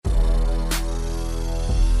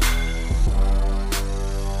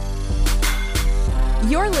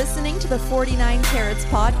You're listening to the 49 Carats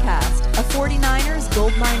podcast, a 49ers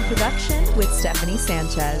Goldmine production with Stephanie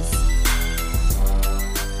Sanchez.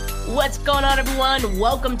 What's going on, everyone?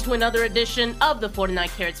 Welcome to another edition of the 49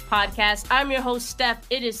 Carats podcast. I'm your host, Steph.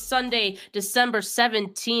 It is Sunday, December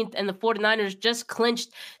 17th, and the 49ers just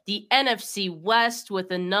clinched the NFC West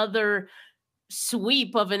with another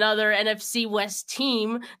sweep of another NFC West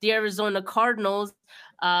team, the Arizona Cardinals.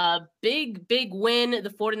 Big win.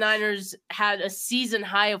 The 49ers had a season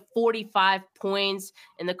high of 45 points,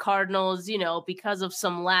 and the Cardinals, because of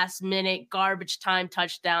some last minute garbage time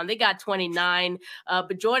touchdown, they got 29.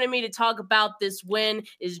 But joining me to talk about this win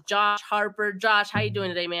is Josh Harper. Josh, how you doing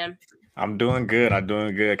today, man? I'm doing good.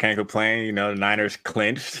 Can't complain. The Niners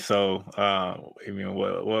clinched. So,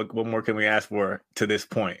 what more can we ask for to this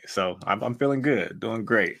point? So I'm feeling good, doing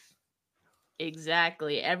great.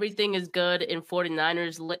 Exactly. Everything is good in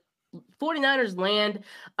 49ers land.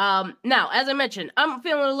 Now, as I mentioned, I'm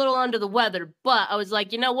feeling a little under the weather, but I was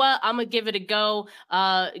like, you know what? I'm going to give it a go.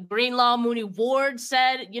 Greenlaw Mooney Ward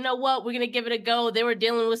said, you know what? We're going to give it a go. They were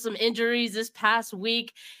dealing with some injuries this past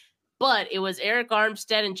week, but it was Eric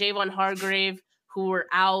Armstead and Javon Hargrave who were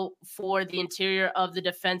out for the interior of the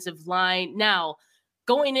defensive line. Now,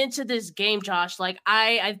 going into this game, Josh,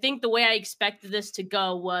 I think the way I expected this to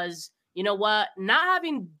go was, you know what? Not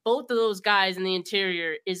having both of those guys in the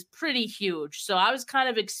interior is pretty huge. So I was kind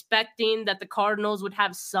of expecting that the Cardinals would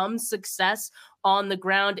have some success on the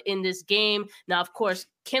ground in this game. Now, of course,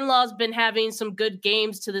 Kinlaw's been having some good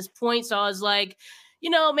games to this point. So I was like,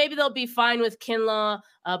 maybe they'll be fine with Kinlaw.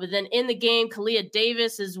 But then in the game, Kalia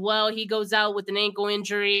Davis as well, he goes out with an ankle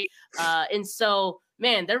injury. And so,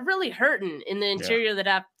 man, they're really hurting in the interior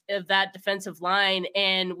of that defensive line.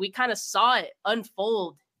 And we kind of saw it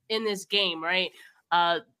unfold in this game, right?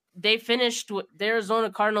 The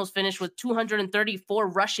Arizona Cardinals finished with 234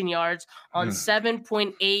 rushing yards on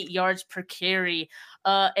 7.8 yards per carry.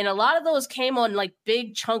 And a lot of those came on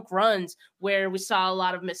big chunk runs where we saw a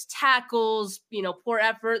lot of missed tackles, poor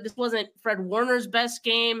effort. This wasn't Fred Warner's best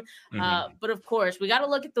game. But of course, we got to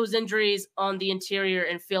look at those injuries on the interior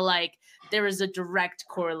and feel like there is a direct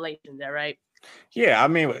correlation there, right? Yeah,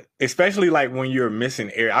 especially when you're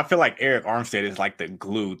missing Eric. I feel like Eric Armstead is the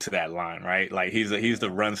glue to that line, right? He's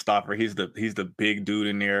the run stopper. He's the big dude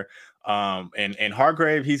in there. And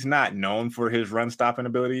Hargrave, he's not known for his run stopping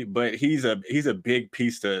ability, but he's a big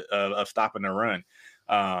piece of stopping the run.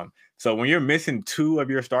 So when you're missing two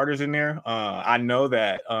of your starters in there, I know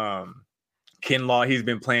that Kinlaw, he's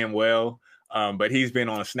been playing well, but he's been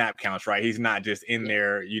on snap counts, right? He's not just in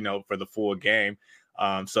there, for the full game.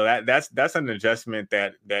 So that's an adjustment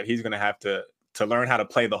that he's going to have to learn how to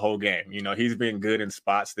play the whole game. He's been good in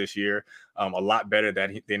spots this year, a lot better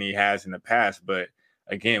than he has in the past. But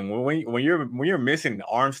again, when you're missing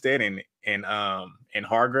Armstead and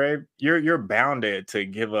Hargrave, you're bounded to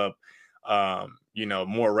give up,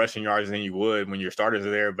 more rushing yards than you would when your starters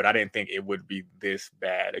are there. But I didn't think it would be this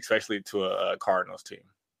bad, especially to a Cardinals team.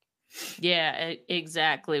 Yeah,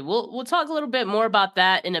 exactly. We'll talk a little bit more about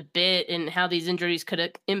that in a bit and how these injuries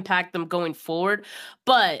could impact them going forward.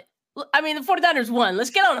 But the 49ers won.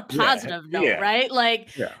 Let's get on a positive note, right?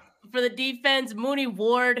 For the defense, Mooney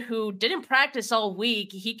Ward, who didn't practice all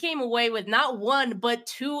week, he came away with not one, but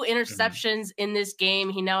two interceptions in this game.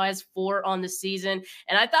 He now has 4 on the season.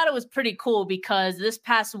 And I thought it was pretty cool because this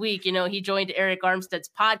past week, he joined Eric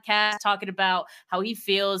Armstead's podcast talking about how he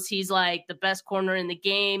feels he's the best corner in the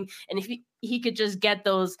game. And if he could just get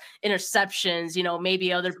those interceptions,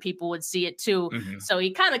 maybe other people would see it too. So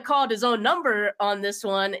he kind of called his own number on this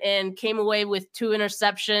one and came away with 2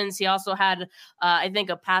 interceptions. He also had, I think,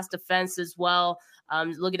 a pass defense as well.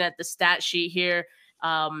 Looking at the stat sheet here.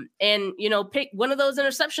 One of those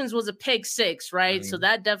interceptions was a pick 6, right? So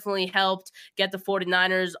that definitely helped get the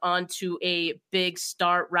 49ers onto a big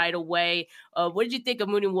start right away. What did you think of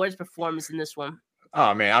Mooney Ward's performance in this one?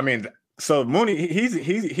 Oh, man. So Mooney,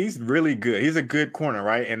 he's really good. He's a good corner,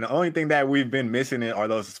 right? And the only thing that we've been missing are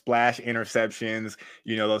those splash interceptions,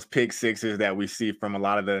 those pick 6s that we see from a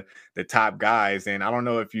lot of the top guys. And I don't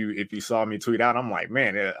know if you saw me tweet out, I'm like,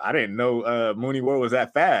 man, I didn't know Mooney Ward was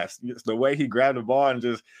that fast. The way he grabbed the ball and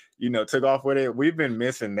just, took off with it. We've been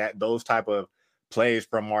missing those type of plays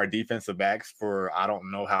from our defensive backs for I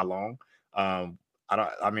don't know how long.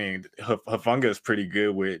 Hufanga is pretty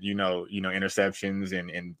good with, interceptions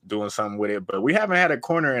and doing something with it, but we haven't had a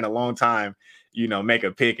corner in a long time, make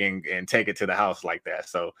a pick and take it to the house like that.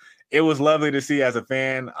 So it was lovely to see as a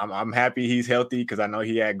fan. I'm happy he's healthy because I know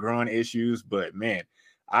he had groin issues, but man,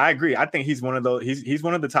 I agree. I think he's one of those, he's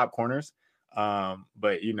one of the top corners. But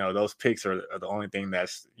those picks are the only thing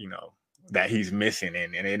that's, that he's missing,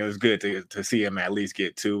 and it was good to see him at least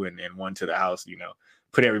get 2 and one to the house.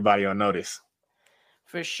 Put everybody on notice.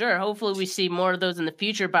 For sure. Hopefully we see more of those in the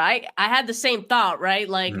future. But I had the same thought, right?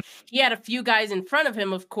 Like he had a few guys in front of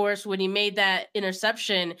him, of course, when he made that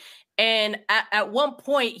interception. And at one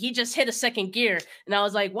point he just hit a second gear. And I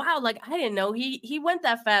was like, wow, like I didn't know he went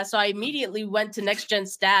that fast. So I immediately went to next gen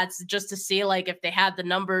stats just to see like if they had the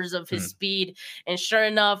numbers of his speed. And sure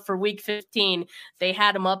enough, for week 15, they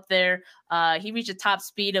had him up there. He reached a top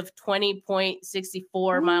speed of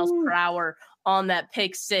 20.64 miles per hour on that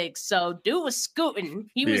pick 6. So dude was scooting.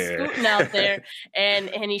 He was scooting out there and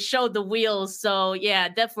he showed the wheels. So yeah,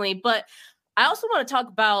 definitely. But I also want to talk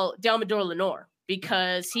about Deommodore Lenoir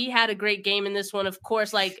because he had a great game in this one. Of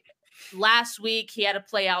course, like last week he had to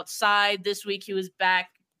play outside. This week he was back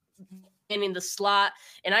in the slot,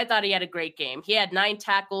 and I thought he had a great game. He had 9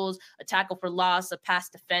 tackles, a tackle for loss, a pass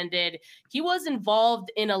defended. He was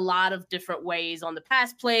involved in a lot of different ways on the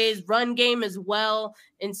pass plays, run game as well.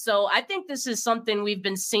 And so I think this is something we've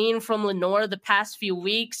been seeing from Lenoir the past few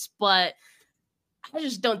weeks, but I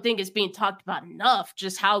just don't think it's being talked about enough,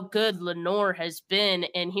 just how good Lenoir has been,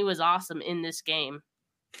 and he was awesome in this game.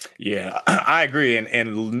 Yeah, I agree.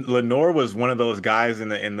 And Lenoir was one of those guys in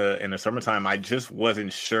the summertime. I just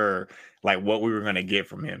wasn't sure like what we were going to get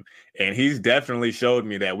from him. And he's definitely showed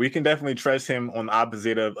me that we can definitely trust him on the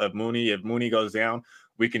opposite of Mooney. If Mooney goes down,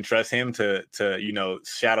 we can trust him to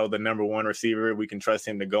shadow the number 1 receiver. We can trust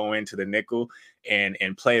him to go into the nickel and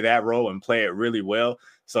play that role and play it really well.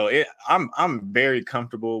 So I'm very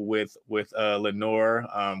comfortable with Lenoir,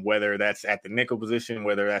 whether that's at the nickel position,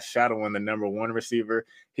 whether that's shadowing the number 1 receiver.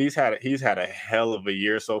 He's had a hell of a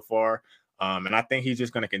year so far, and I think he's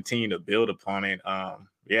just going to continue to build upon it. I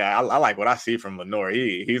like what I see from Lenoir.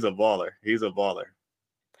 He's a baller. He's a baller.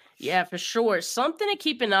 Yeah, for sure. Something to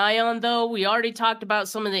keep an eye on, though. We already talked about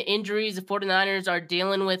some of the injuries the 49ers are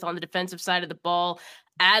dealing with on the defensive side of the ball.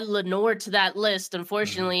 Add Lenoir to that list.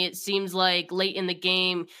 Unfortunately, it seems like late in the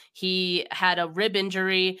game, he had a rib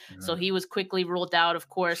injury. So he was quickly ruled out, of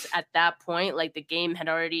course, at that point. Like the game had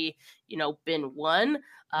already, been won.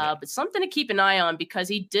 But something to keep an eye on because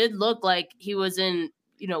he did look like he was in,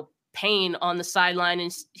 pain on the sideline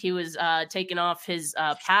and he was taking off his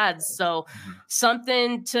pads. So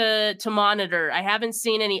something to monitor. I haven't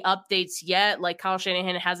seen any updates yet. Like Kyle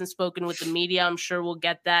Shanahan hasn't spoken with the media. I'm sure we'll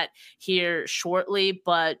get that here shortly,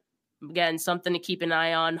 but again, something to keep an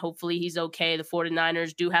eye on. Hopefully he's okay. The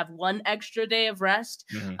 49ers do have 1 extra day of rest.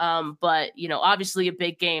 But obviously a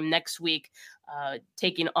big game next week,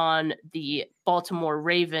 taking on the Baltimore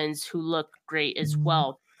Ravens, who look great as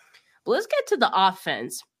well. But let's get to the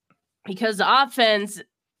offense. Because the offense,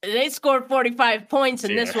 they scored 45 points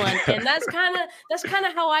in this one. And that's kind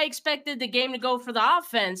of how I expected the game to go for the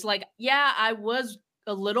offense. Like, yeah, I was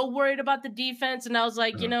a little worried about the defense. And I was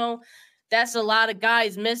like, that's a lot of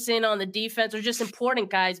guys missing on the defense or just important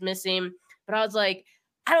guys missing. But I was like,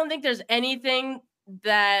 I don't think there's anything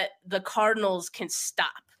that the Cardinals can stop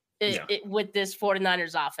with this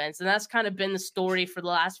 49ers offense. And that's kind of been the story for the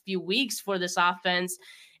last few weeks for this offense.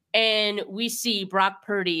 And we see Brock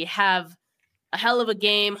Purdy have a hell of a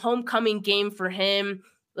game, homecoming game for him.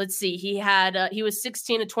 Let's see. He was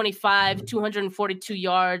 16 to 25, 242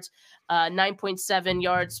 yards, 9.7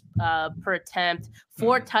 yards per attempt,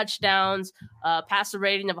 4 touchdowns, passer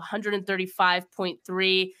rating of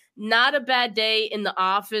 135.3. Not a bad day in the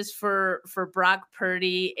office for Brock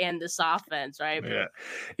Purdy and this offense, right?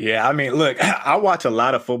 Yeah. I mean, look, I watch a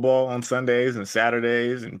lot of football on Sundays and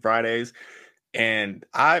Saturdays and Fridays. And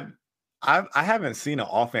I haven't seen an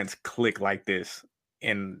offense click like this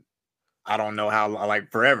in I don't know how,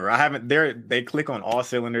 like forever. They click on all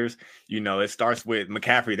cylinders. It starts with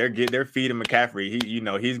McCaffrey. They're feeding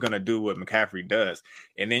McCaffrey. He's going to do what McCaffrey does.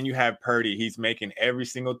 And then you have Purdy. He's making every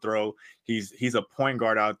single throw. He's a point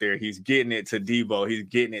guard out there. He's getting it to Debo. He's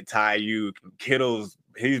getting it to Ayuk. Kittle's,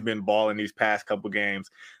 he's been balling these past couple games.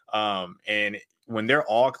 And when they're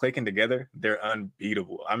all clicking together, they're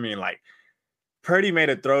unbeatable. I mean, like, Purdy made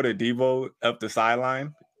a throw to Debo up the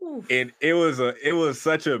sideline. And it was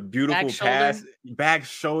such a beautiful pass, back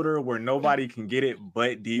shoulder where nobody can get it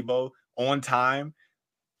but Debo on time.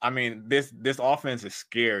 I mean, this offense is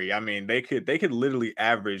scary. I mean, they could literally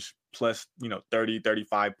average plus 30,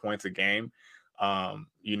 35 points a game. I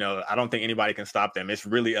don't think anybody can stop them. It's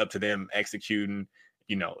really up to them executing,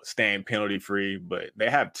 staying penalty free. But they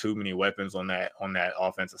have too many weapons on that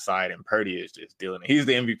offensive side, and Purdy is just dealing it. He's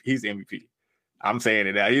the MVP. He's the MVP. I'm saying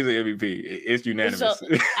it now. He's the MVP. It's unanimous. So,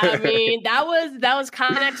 I mean, that was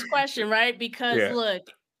kind of next question, right? Because look,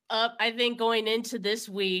 I think going into this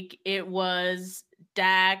week, it was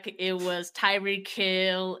Dak, it was Tyreek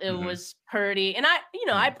Hill, it was Purdy. And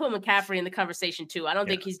I put McCaffrey in the conversation too. I don't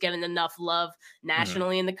think he's getting enough love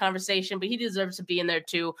nationally in the conversation, but he deserves to be in there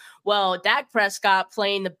too. Well, Dak Prescott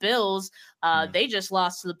playing the Bills, they just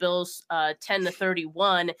lost to the Bills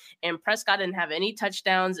 10-31, and Prescott didn't have any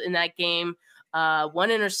touchdowns in that game, one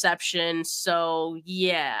interception. So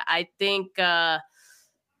yeah, I think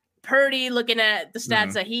Purdy, looking at the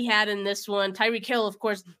stats that he had in this one, Tyreek Hill, of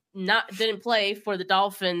course, didn't play for the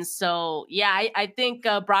Dolphins. So yeah, I think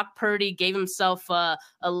Brock Purdy gave himself a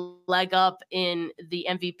leg up in the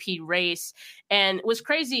MVP race. And what's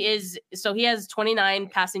crazy is, so he has 29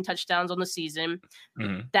 passing touchdowns on the season.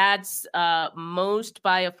 That's most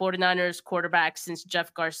by a 49ers quarterback since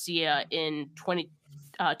Jeff Garcia in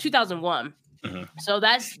 2001. So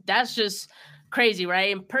that's just crazy,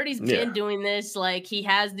 right? And Purdy's been doing this. Like, he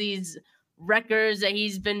has these records that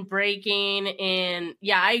he's been breaking. And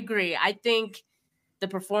yeah, I agree. I think the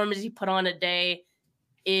performance he put on today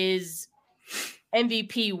is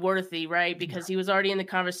MVP worthy, right? Because he was already in the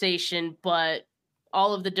conversation, but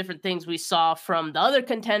all of the different things we saw from the other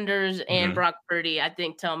contenders and Brock Purdy, I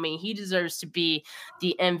think, tell me he deserves to be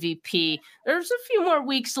the MVP. There's a few more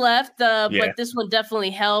weeks left, but this one definitely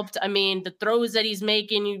helped. I mean, the throws that he's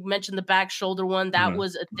making, you mentioned the back shoulder one, that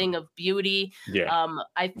was a thing of beauty.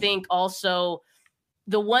 I think also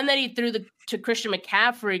the one that he threw to Christian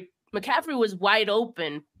McCaffrey was wide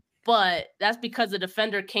open, but that's because the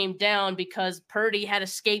defender came down because Purdy had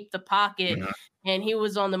escaped the pocket and he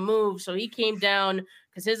was on the move. So he came down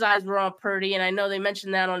because his eyes were on Purdy. And I know they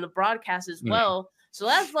mentioned that on the broadcast as well. So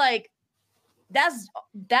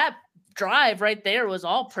that drive right there was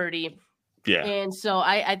all Purdy. Yeah. And so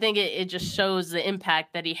I think it just shows the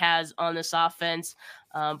impact that he has on this offense.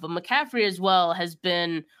 But McCaffrey as well has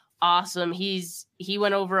been awesome. He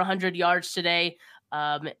went over 100 yards today.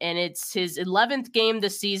 And it's his 11th game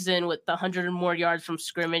this season with 100 or more yards from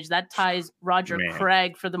scrimmage. That ties Roger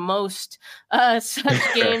Craig for the most such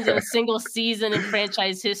games in a single season in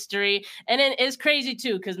franchise history. And it's crazy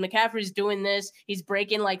too, because McCaffrey's doing this. He's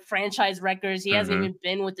breaking like franchise records. He hasn't even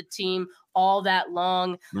been with the team all that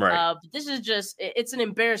long. But this is it's an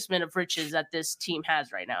embarrassment of riches that this team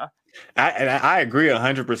has right now. I agree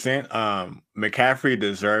 100%. McCaffrey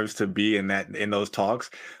deserves to be in those talks,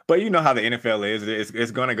 but you know how the NFL is.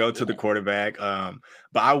 It's going to go to the quarterback.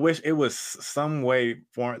 But I wish it was some way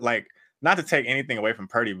for, like, not to take anything away from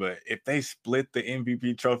Purdy, but if they split the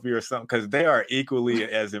MVP trophy or something, because they are equally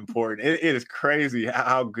as important. It is crazy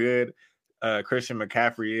how good Christian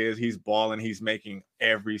McCaffrey is. He's balling. He's making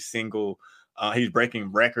every single. He's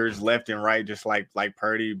breaking records left and right, just like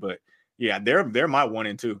Purdy. But yeah, they're my 1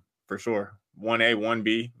 and 2. For sure. 1A,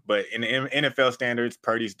 1B. But in NFL standards,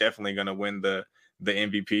 Purdy's definitely going to win the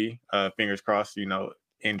MVP. Fingers crossed,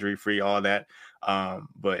 injury free, all that.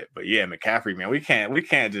 But yeah, McCaffrey, man, we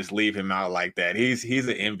can't just leave him out like that. He's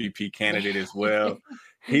an MVP candidate as well.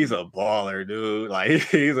 He's a baller, dude. Like,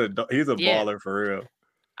 he's a baller for real.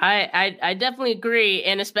 I definitely agree.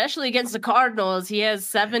 And especially against the Cardinals, he has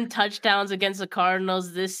 7 touchdowns against the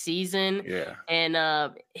Cardinals this season. Yeah. And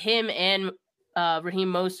him and Raheem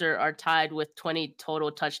Mostert are tied with 20 total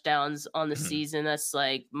touchdowns on the season. That's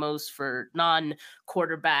like most for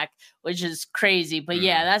non-quarterback, which is crazy. But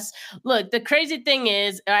yeah, look, the crazy thing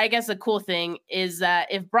is, I guess the cool thing is that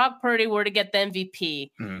if Brock Purdy were to get the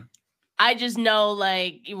MVP, I just know,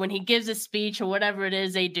 like, when he gives a speech or whatever it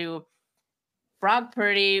is they do, Brock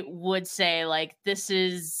Purdy would say, like, this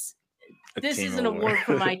is an award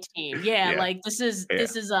for my team. Yeah, like this is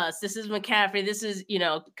us. This is McCaffrey. This is,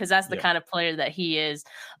 because that's the kind of player that he is.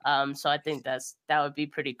 So I think that would be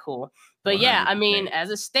pretty cool. But 100%. Yeah, I mean, as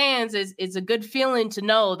it stands, it's a good feeling to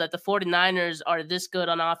know that the 49ers are this good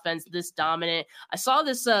on offense, this dominant. I saw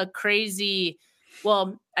this crazy.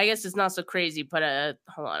 Well, I guess it's not so crazy, but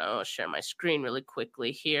hold on, I'll share my screen really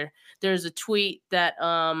quickly here. There's a tweet that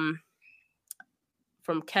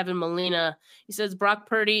from Kevin Molina. He says Brock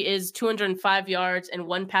Purdy is 205 yards and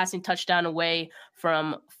 1 passing touchdown away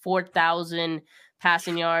from 4,000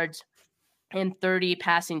 passing yards and 30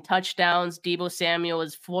 passing touchdowns. Deebo Samuel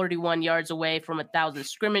is 41 yards away from 1,000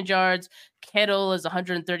 scrimmage yards. Kittle is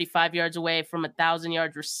 135 yards away from 1,000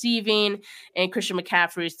 yards receiving. And Christian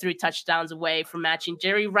McCaffrey is 3 touchdowns away from matching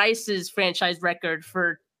Jerry Rice's franchise record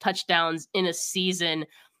for touchdowns in a season.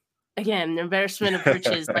 Again, embarrassment of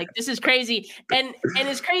riches. Like, this is crazy. And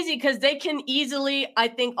it's crazy because they can easily, I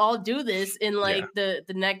think, all do this in the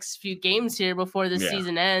next few games here before the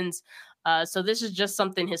season ends. So this is just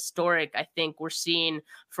something historic, I think, we're seeing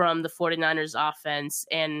from the 49ers offense.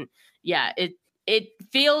 And yeah, it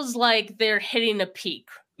feels like they're hitting a peak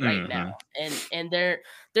right now. And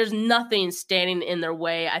there's nothing standing in their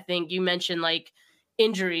way. I think you mentioned like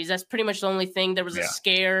injuries. That's pretty much the only thing. There was a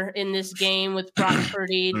scare in this game with Brock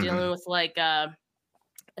Purdy dealing with like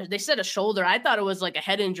they said a shoulder. I thought it was like a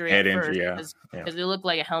head injury at first because it looked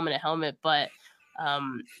like a helmet. But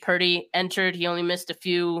Purdy entered. He only missed a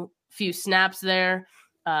few snaps there.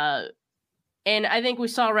 And I think we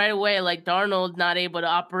saw right away, like Darnold not able to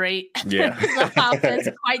operate the offense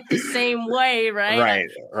quite the same way, right?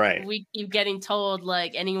 Right. We keep getting told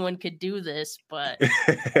like anyone could do this, but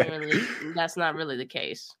really, that's not really the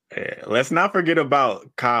case. Yeah. Let's not forget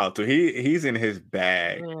about Kyle too. He's in his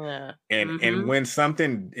bag, and when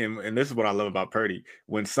something and this is what I love about Purdy.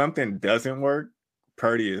 When something doesn't work,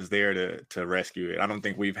 Purdy is there to rescue it. I don't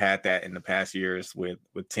think we've had that in the past years with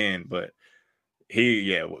 10, but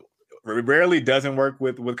it rarely doesn't work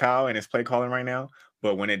with Kyle and his play calling right now,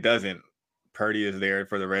 but when it doesn't, Purdy is there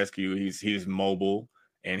for the rescue. He's mobile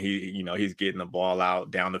and he's getting the ball out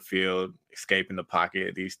down the field, escaping the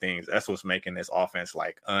pocket, these things. That's what's making this offense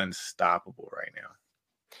like unstoppable right now.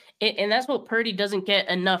 And that's what Purdy doesn't get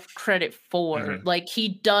enough credit for. Like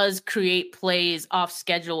he does create plays off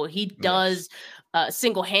schedule. He does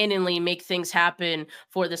single-handedly make things happen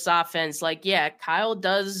for this offense. Like, Kyle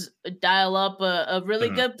does dial up a really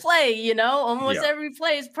good play, almost every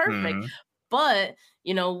play is perfect. But,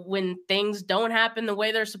 when things don't happen the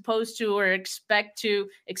way they're supposed to or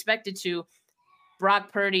expected to,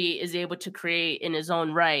 Brock Purdy is able to create in his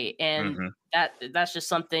own right. And that's just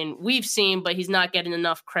something we've seen, but he's not getting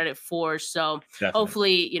enough credit for. So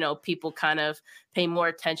hopefully, people kind of pay more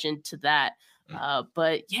attention to that.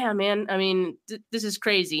 But yeah, man, I mean, this is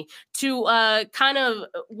crazy. To kind of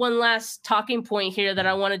one last talking point here that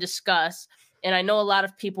I want to discuss. And I know a lot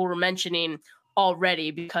of people were mentioning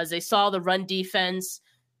already because they saw the run defense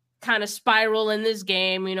kind of spiral in this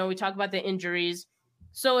game. We talk about the injuries.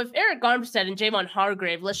 So if Eric Armstead and Javon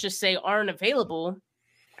Hargrave, let's just say, aren't available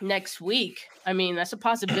next week, I mean, that's a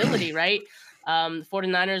possibility, right? The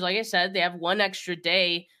 49ers, like I said, they have one extra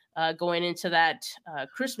day going into that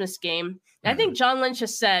Christmas game. And I think John Lynch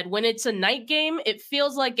has said when it's a night game, it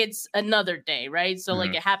feels like it's another day, right? So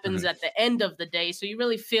like it happens at the end of the day. So you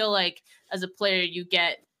really feel like as a player, you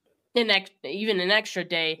get even an extra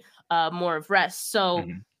day more of rest. So,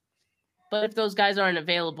 but if those guys aren't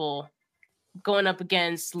available, going up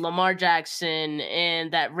against Lamar Jackson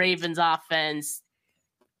and that Ravens offense,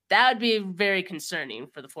 that would be very concerning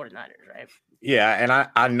for the 49ers, right? Yeah, and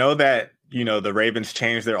I know that, the Ravens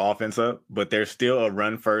changed their offense up, but they're still a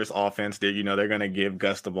run-first offense. They're going to give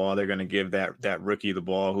Gus the ball. They're going to give that rookie the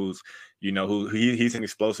ball who's, he's an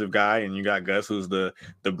explosive guy, and you got Gus who's the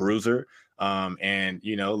bruiser. And,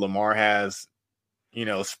 Lamar has,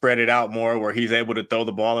 spread it out more where he's able to throw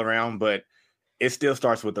the ball around, but it still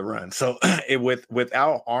starts with the run. So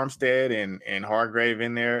without Armstead and Hargrave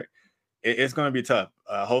in there, it's going to be tough.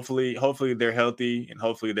 Hopefully they're healthy and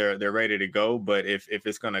hopefully they're ready to go. But if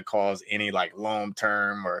it's going to cause any like long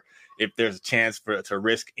term or if there's a chance to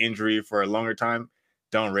risk injury for a longer time,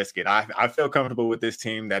 don't risk it. I feel comfortable with this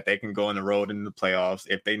team that they can go on the road in the playoffs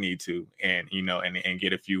if they need to and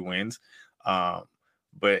get a few wins.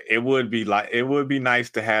 But it would be nice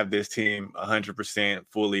to have this team 100%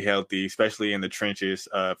 fully healthy, especially in the trenches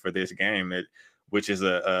for this game. Which is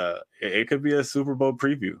it could be a Super Bowl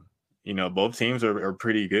preview. Both teams are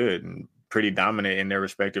pretty good and pretty dominant in their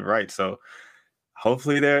respective rights. So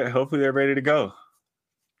hopefully they're ready to go.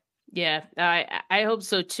 Yeah, I hope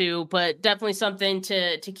so too. But definitely something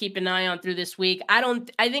to keep an eye on through this week. I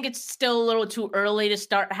think it's still a little too early to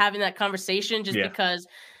start having that conversation because.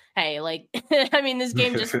 Hey, like, I mean, this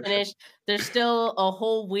game just finished. There's still a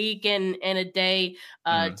whole week and a day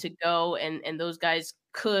to go, and those guys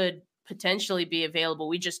could potentially be available.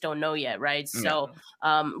 We just don't know yet, right? So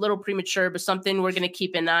a little premature, but something we're going to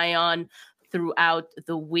keep an eye on throughout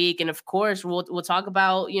the week. And of course, we'll talk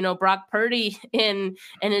about, Brock Purdy and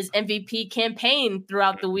his MVP campaign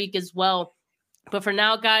throughout the week as well. But for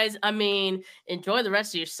now, guys, I mean, enjoy the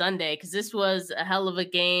rest of your Sunday because this was a hell of a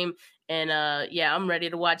game. And I'm ready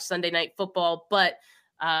to watch Sunday Night Football. But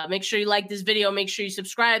make sure you like this video. Make sure you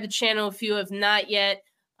subscribe to the channel if you have not yet.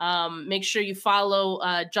 Make sure you follow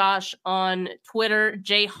Josh on Twitter,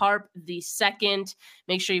 jharp2.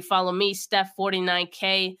 Make sure you follow me,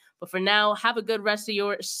 Steph49K. But for now, have a good rest of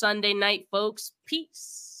your Sunday night, folks.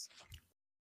 Peace.